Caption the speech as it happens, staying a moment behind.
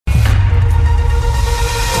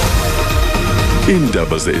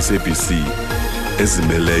Indaba ze-SABC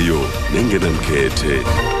ezimeleyo nengenamkhethe.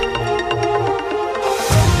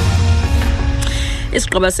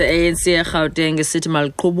 Isiqaba se-ANC eGauteng sithi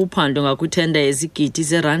maliqhuba uphando ngakwithenda yezigidi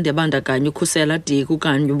zerandi ebandakanya ukhusela diko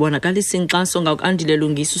kanye ubonakalisa inkxaso ngakandile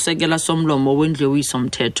lungisa usekela somlomo wendlu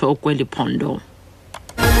yowiso-mthetho kweli phondo.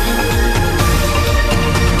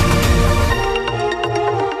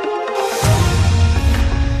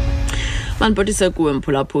 Manipotise kuwe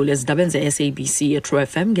mphulaphula ezindabeni ze-SABC ye-True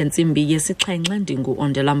FM ngentsimbi yesixhenxe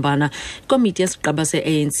ndingu-Ondelambana. Ikomiti yesiqaba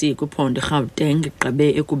se-ANC kwiphondo iGauteng igqibe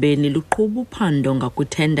ekubeni luqhuba uphando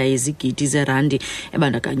ngakwithenda yezigidi zerandi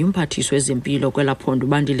ebandakanya umphathiswa wezempilo kwela phondo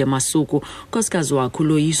uBandile Masuku, nkosikazi wakhe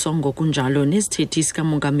uLoyiso ngokunjalo nesithethi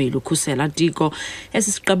sikamongameli ukhusela diko.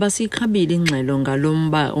 Esi siqaba siyikhabile ingxelo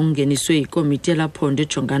ngalomba ongeniswe ikomiti yela phondo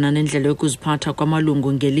ejongana nendlela yokuziphatha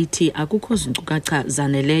kwamalungu ngelithi akukho zinkcukacha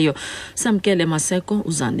zaneleyo. Samkele Maseko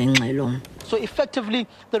uzane ngxelo. So effectively,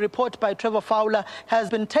 the report by Trevor Fowler has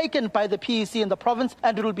been taken by the PEC in the province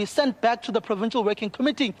and it will be sent back to the Provincial Working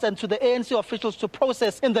Committee and to the ANC officials to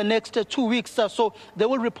process in the next 2 weeks. So they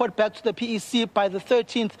will report back to the PEC by the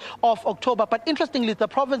 13th of October. But interestingly, the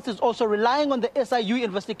province is also relying on the SIU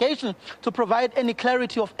investigation to provide any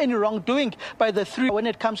clarity of any wrongdoing by the three when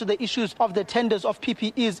it comes to the issues of the tenders of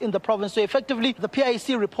PPEs in the province. So effectively, the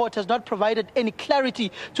PIC report has not provided any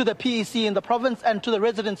clarity to the PEC in the province and to the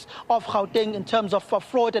residents of Gauteng in terms of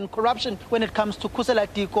fraud and corruption when it comes to Khusela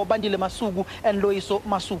Diko, Bandile Masuku and Loyiso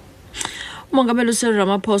Masuku. Umongameli Cyril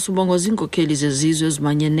Ramaphosa ubongoza iinkokheli zezizwe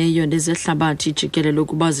ezimanyeneyo nezehlabathi jikelele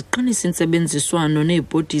ukuba ziqinise intsebenziswano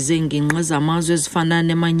neebhodi zeengingqi zamazwe ezifana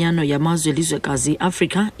nemanyano yamazwe elizwekazi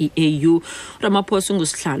iAfrika, i-AU. Ramaphosa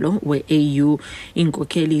ungusihlalo we-AU.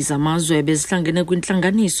 Iinkokheli zamazwe bezihlangene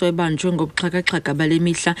kwintlanganiso ebanjwe ngobuxhakaxhaka bale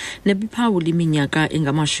mihla nebiphawula iminyaka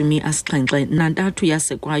engama-73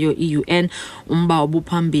 yasekwayo i-UN. Umba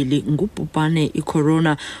obuphambili ngubhubhane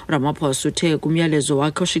i-corona. Ramaphosa uthe kumyalezo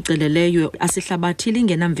wakhe oshicileleyo asihlabathile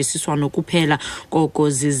ingenamvisiswano kuphela koko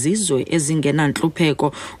zizizwe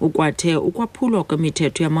ezingenantlupheko ukwathe ukwaphulwa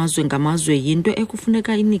kwemithetho yamazwe ngamazwe yinto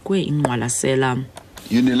ekufuneka inikwe ingqwalasela.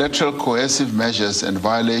 Unilateral coercive measures and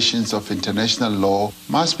violations of international law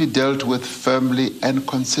must be dealt with firmly and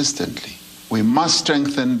consistently. We must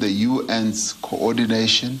strengthen the UN's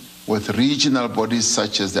coordination with regional bodies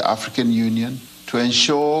such as the African Union to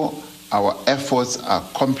ensure our efforts are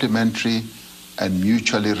complementary and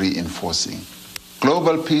mutually reinforcing.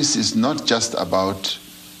 Global peace is not just about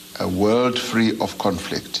a world free of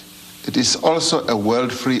conflict. It is also a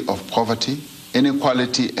world free of poverty,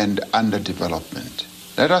 inequality, and underdevelopment.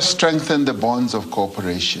 Let us strengthen the bonds of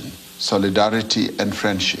cooperation, solidarity, and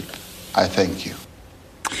friendship. I thank you.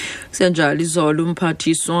 Senjali izolo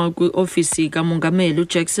umphathiswa kwiofisi kamongameli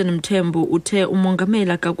uJackson Mthembu uthe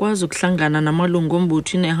umongameli akakwazi ukuhlangana namalungu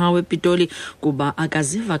ombutho nehawe ePitoli kuba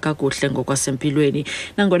akaziva kakuhle ngokwasempilweni.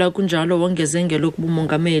 Nangona kunjalo wongeze ngelokuba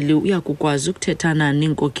umongameli uyakukwazi ukuthethana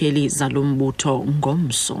neenkokheli zalombutho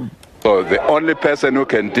ngomso. So the only person who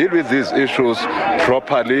can deal with these issues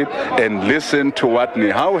properly and listen to what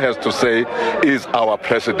Nihau has to say is our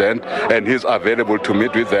president, and he's available to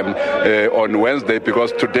meet with them on Wednesday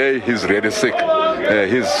because today he's really sick.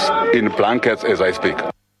 He's in blankets as I speak.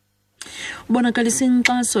 Ubonakalisa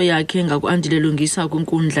inkxaso yakhe ngakwandile lungisa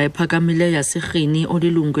kwinkundla ephakamileyo yaseRhini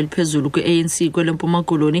olilungu eliphezulu kwe-ANC kwelempuma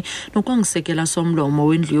koloni nokwangisekela somlomo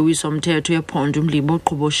wendlu yowiso-mthetho yephondo uMlibo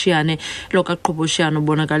Qhoboshiyane. Lokaqhoboshiyane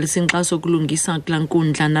ubonakalisa inkxaso kulungisa kula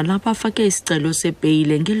nkundla nalapha afake isicelo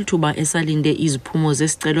sebheyile ngelithuba esalinde iziphumo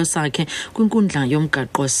zesicelo sakhe kwinkundla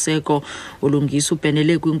yomgaqo-seko. Ulungisa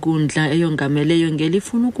ubhenele kwinkundla eyongameleyo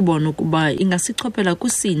ngelifuna ukubona ukuba ingasichophela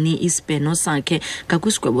kusini isibheno sakhe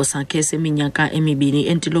ngakwisigwebo sakhe seminyaka emibini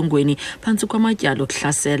entilongweni phantsi kwamatyala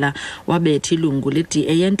okuhlasela. Wabethi ilungu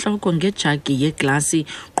le-DA yentloko ngejagi yeglasi.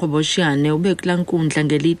 Qhoboshiyane ube kula nkundla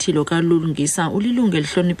ngelithi lokalungisa ulilungu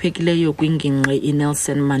elihloniphekileyo kwingingqi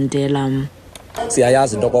iNelson Mandela.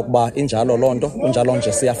 Siyayazi into kokuba injalo lonto kunjalo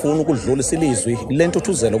nje siyafuna ukudlulisa ilizwi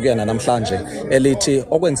lentuthuzelo kuyena namhlanje elithi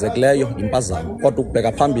okwenzekileyo impazamo kodwa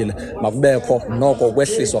ukubheka phambili makubekho noko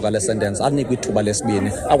ukwehliswa kwale sentence anikwe ithuba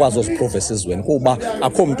lesibini akwazi uziprove esizweni kuba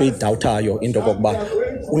akho umuntu uyidoubtayo into kokuba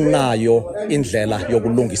unayo indlela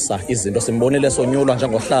yokulungisa izinto. Simbonile sonyulwa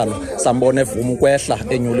njengohlalo, sambona evuma ukwehla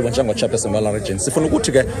enyuliwe njengo-chairperson wala region. Sifuna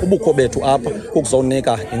ukuthi ke ubukho bethu apha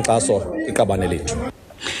ukuzonika inkxaso iqabane lethu.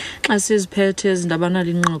 Xa siziphethe ezindabana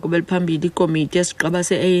linqaku beliphambili ikomiti yesiqaba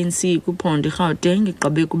se-ANC kwiphondo iGauteng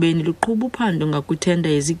igqibe ekubeni luqhuba uphando ngakwithenda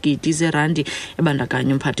yezigidi zerandi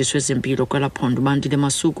ebandakanya umphathiswa wezempilo kwela phondo uBandile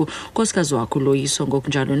Masuku, nkosikazi wakhe uLoyiso,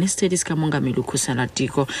 ngokunjalo nesitheli sikamongameli uKhusela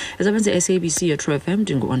Diko. Ezabenza SABC Metro FM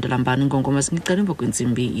ndingu-Ondalambani Ngongoma, sinicela emva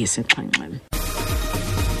kwentsimbi yesixhenxe.